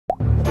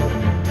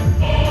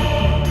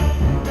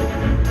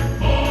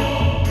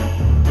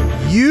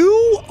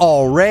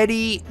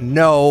already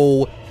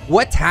know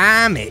what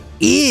time it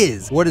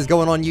is. What is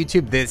going on,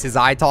 YouTube? This is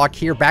iTalk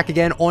here, back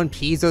again on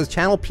PIZO's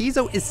channel.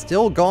 PIZO is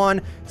still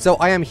gone, so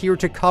I am here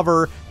to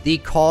cover the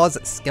KAWS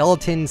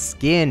skeleton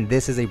skin.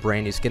 This is a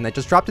brand new skin that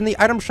just dropped in the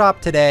item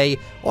shop today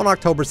on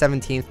October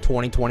 17th,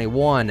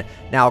 2021.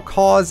 Now,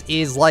 KAWS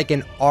is like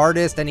an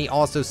artist, and he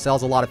also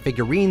sells a lot of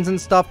figurines and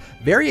stuff.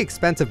 Very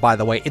expensive, by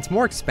the way. It's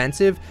more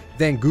expensive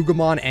than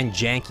Gugumon and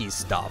Janky's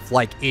stuff.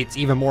 Like, it's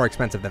even more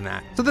expensive than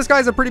that. So this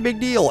guy's a pretty big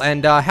deal,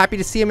 and happy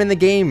to see him in the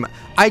game.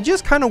 I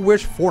just kind of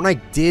wish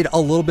Fortnite did a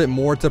little bit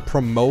more to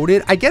promote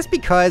it. I guess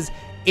because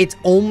it's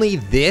only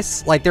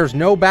this, like, there's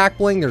no back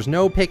bling, there's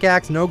no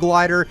pickaxe, no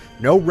glider,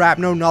 no wrap,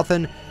 no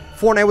nothing.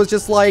 Fortnite was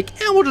just like,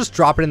 we'll just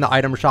drop it in the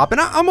item shop,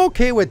 and I'm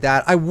okay with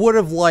that. I would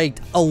have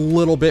liked a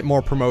little bit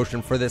more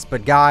promotion for this,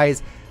 but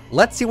guys,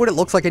 let's see what it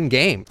looks like in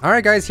game. All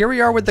right, guys, here we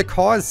are with the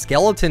KAWS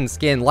skeleton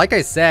skin. Like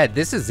I said,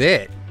 this is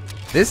it.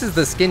 This is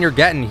the skin you're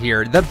getting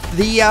here.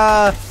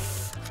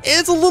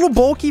 It's a little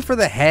bulky for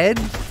the head.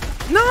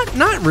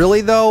 Not really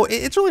though.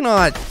 It's really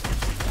not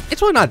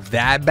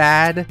that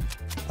bad.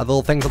 The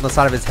little things on the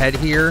side of his head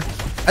here.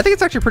 I think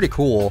it's actually pretty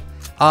cool.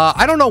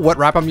 I don't know what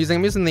wrap I'm using.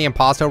 I'm using the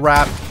Impasto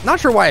wrap. Not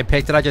sure why I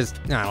picked it. I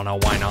don't know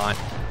why not.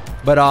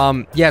 But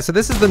yeah, so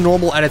this is the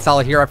normal edit style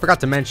here. I forgot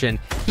to mention,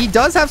 he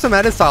does have some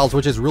edit styles,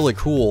 which is really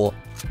cool.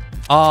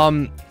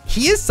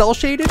 He is cell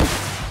shaded,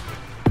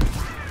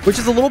 which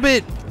is a little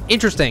bit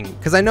interesting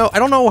because I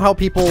don't know how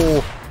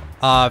people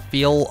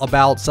feel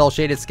about cell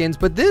shaded skins,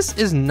 but this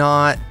is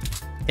not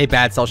a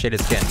bad cell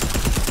shaded skin.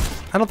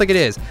 I don't think it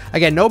is.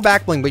 Again, no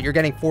back bling, but you're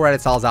getting 4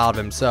 edit styles out of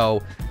him, so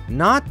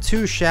not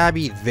too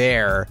shabby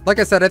there. Like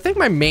I said, I think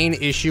my main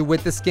issue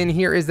with the skin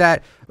here is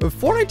that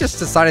Fortnite just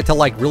decided to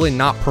like really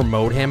not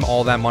promote him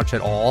all that much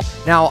at all.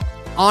 Now,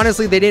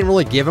 honestly, they didn't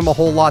really give him a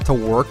whole lot to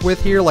work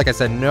with here. Like I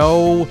said,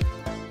 no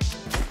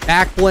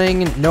back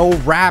bling, no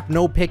wrap,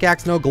 no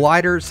pickaxe, no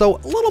glider, so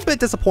a little bit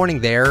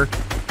disappointing there.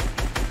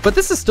 But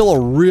this is still a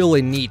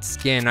really neat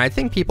skin. I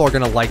think people are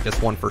going to like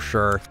this one for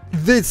sure.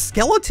 The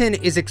skeleton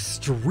is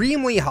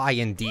extremely high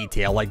in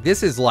detail. Like,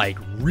 this is like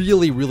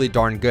really, really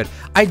darn good.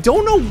 I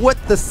don't know what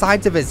the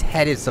sides of his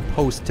head is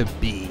supposed to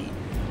be.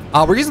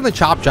 We're using the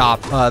chop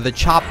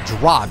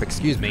drop,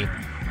 excuse me.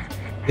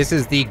 This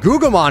is the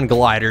Gugumon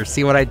glider.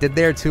 See what I did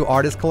there? 2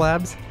 artist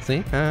collabs.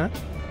 See?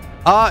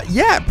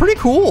 Yeah, pretty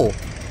cool.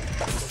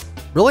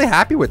 Really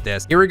happy with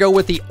this. Here we go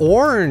with the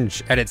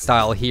orange edit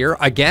style here.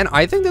 Again,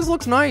 I think this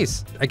looks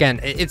nice. Again,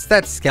 it's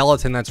that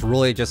skeleton that's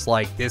really just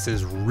like, this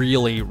is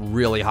really,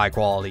 really high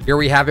quality. Here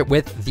we have it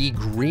with the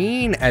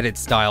green edit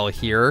style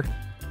here.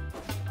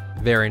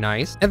 Very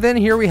nice. And then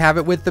here we have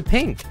it with the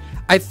pink.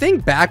 I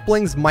think back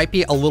blings might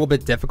be a little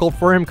bit difficult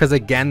for him because,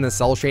 again, the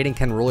cell shading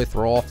can really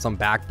throw off some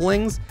back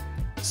blings.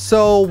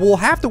 So we'll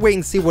have to wait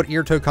and see what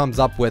Irto comes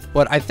up with,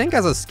 but I think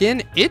as a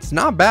skin, it's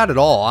not bad at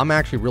all. I'm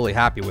actually really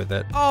happy with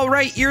it. All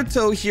right,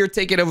 Irto here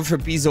taking over for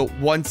PIZO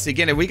once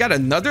again, and we got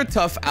another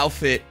tough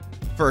outfit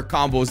for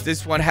combos.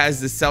 This one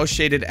has the cell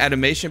shaded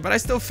animation, but I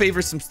still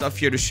favor some stuff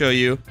here to show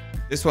you.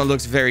 This one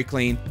looks very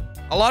clean.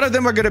 A lot of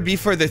them are going to be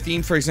for the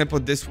theme. For example,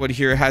 this one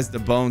here has the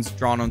bones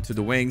drawn onto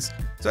the wings,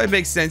 so it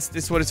makes sense.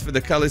 This one is for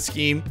the color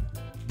scheme.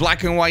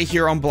 Black and white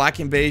here on black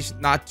and beige,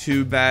 not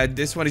too bad.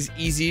 This one is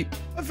easy,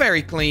 but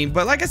very clean.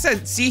 But like I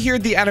said, see here,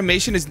 the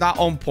animation is not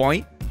on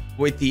point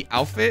with the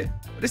outfit,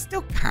 but it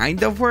still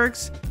kind of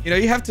works. You know,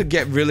 you have to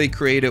get really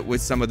creative with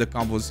some of the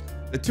combos.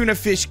 The tuna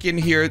fish skin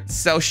here,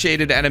 cell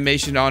shaded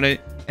animation on it,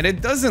 and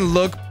it doesn't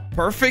look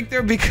perfect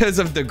there because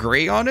of the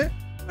gray on it,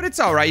 but it's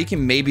all right. You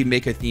can maybe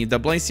make a theme. The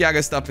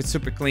Balenciaga stuff is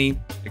super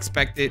clean,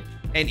 expected,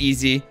 and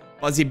easy.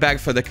 Fuzzy bag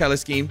for the color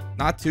scheme,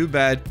 not too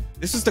bad.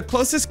 This is the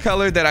closest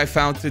color that I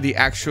found to the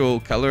actual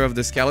color of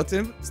the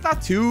skeleton. It's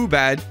not too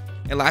bad.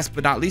 And last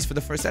but not least, for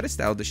the first edit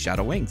style, the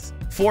shadow wings.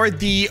 For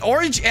the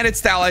orange edit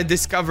style, I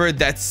discovered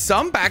that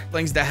some back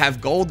blings that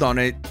have gold on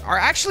it are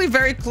actually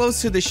very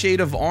close to the shade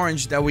of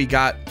orange that we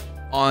got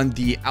on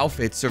the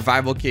outfit.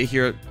 Survival kit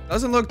here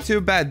doesn't look too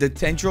bad. The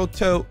tendril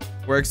toe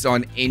works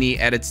on any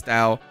edit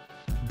style.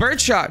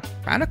 Birdshot,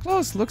 kind of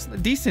close, looks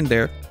decent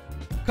there.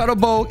 Cuddle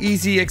bow,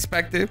 easy,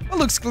 expected, but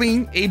looks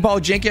clean. 8-ball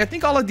janky. I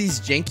think all of these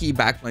janky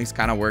back blings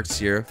kind of works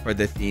here for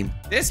the theme.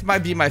 This might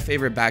be my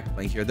favorite back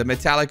bling here. The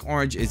metallic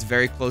orange is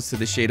very close to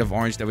the shade of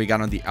orange that we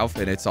got on the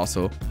outfit. It's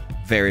also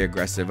very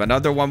aggressive.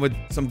 Another one with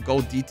some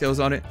gold details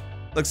on it.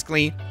 Looks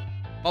clean.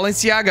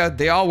 Balenciaga,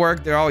 they all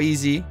work. They're all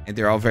easy, and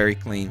they're all very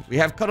clean. We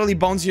have cuddly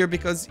bones here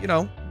because, you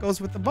know, it goes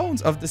with the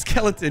bones of the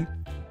skeleton.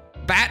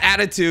 Bat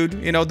attitude,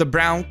 you know, the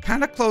brown,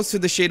 kind of close to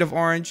the shade of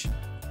orange.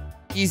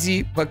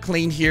 Easy, but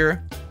clean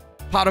here.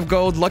 Pot of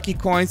gold, lucky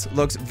coins,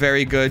 looks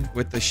very good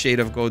with the shade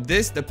of gold.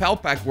 The Pel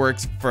Pack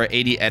works for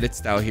 80 edit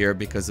style here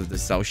because of the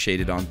cell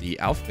shaded on the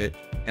outfit.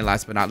 And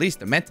last but not least,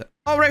 the Menta.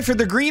 All right, for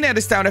the green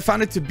edit style, I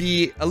found it to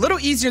be a little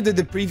easier than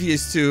the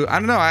previous two. I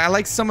don't know, I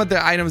like some of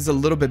the items a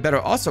little bit better.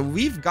 Also,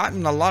 we've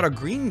gotten a lot of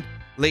green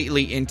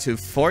lately into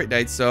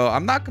Fortnite. So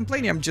I'm not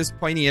complaining. I'm just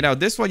pointing it out.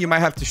 This one, you might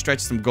have to stretch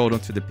some gold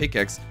onto the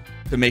pickaxe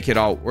to make it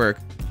all work.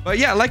 But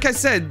yeah, like I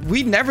said,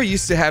 we never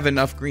used to have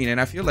enough green. And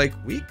I feel like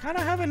we kind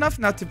of have enough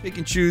now to pick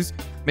and choose,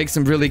 make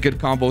some really good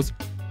combos.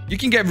 You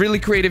can get really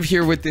creative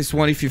here with this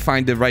one if you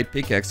find the right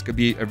pickaxe. Could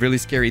be a really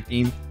scary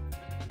theme.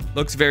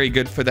 Looks very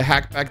good for the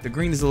hackback. The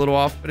green is a little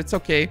off, but it's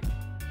okay.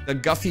 The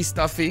Guffy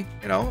Stuffy,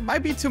 you know, it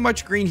might be too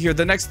much green here.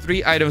 The next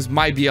 3 items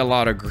might be a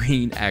lot of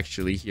green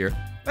actually here.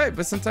 Right,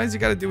 but sometimes you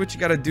got to do what you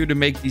got to do to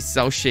make these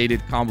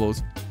cell-shaded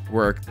combos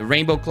work. The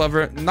Rainbow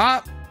Clover,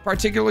 not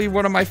particularly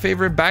one of my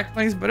favorite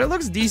backplanes, but it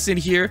looks decent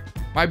here.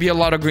 Might be a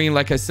lot of green,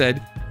 like I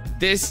said.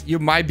 This, you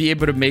might be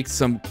able to make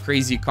some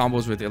crazy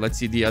combos with it. Let's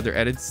see the other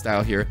edit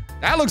style here.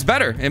 That looks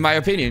better, in my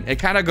opinion. It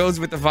kind of goes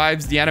with the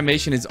vibes. The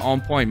animation is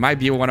on point. Might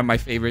be one of my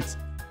favorites.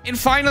 And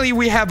finally,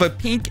 we have a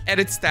pink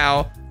edit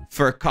style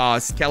for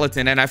KAWS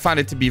skeleton, and I find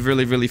it to be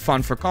really, really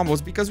fun for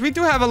combos because we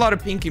do have a lot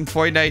of pink in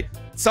Fortnite.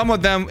 Some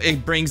of them,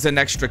 it brings an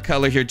extra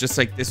color here, just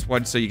like this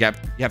one, so you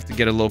have to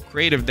get a little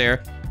creative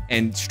there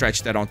and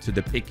stretch that onto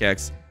the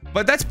pickaxe.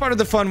 But that's part of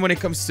the fun when it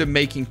comes to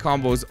making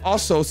combos.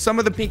 Also, some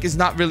of the pink is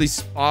not really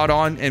spot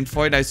on in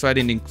Fortnite, so I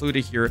didn't include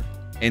it here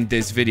in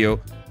this video.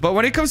 But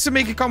when it comes to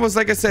making combos,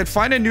 like I said,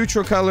 find a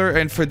neutral color,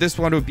 and for this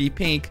one it would be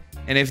pink.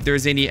 And if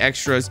there's any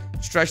extras,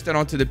 stretch that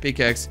onto the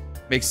pickaxe.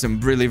 Make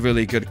some really,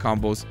 really good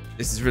combos.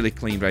 This is really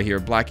clean right here.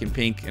 Black and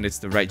pink, and it's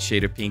the right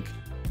shade of pink.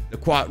 The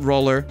quad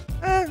roller,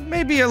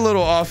 maybe a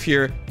little off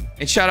here.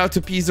 And shout out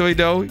to PIZO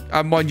though.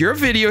 I'm on your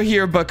video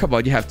here, but come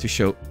on, you have to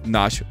show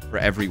Nosh for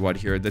everyone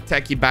here. The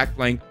techie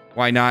backbling,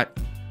 why not?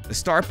 The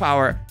star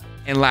power,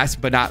 and last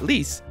but not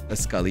least, the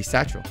Scully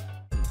satchel.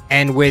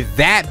 And with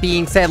that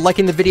being said,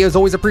 liking the video is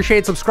always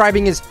appreciated.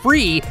 Subscribing is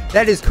free.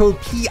 That is code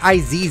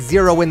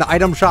PIZO in the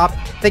item shop.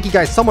 Thank you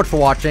guys so much for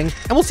watching,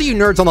 and we'll see you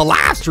nerds on the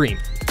live stream.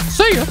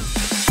 See ya.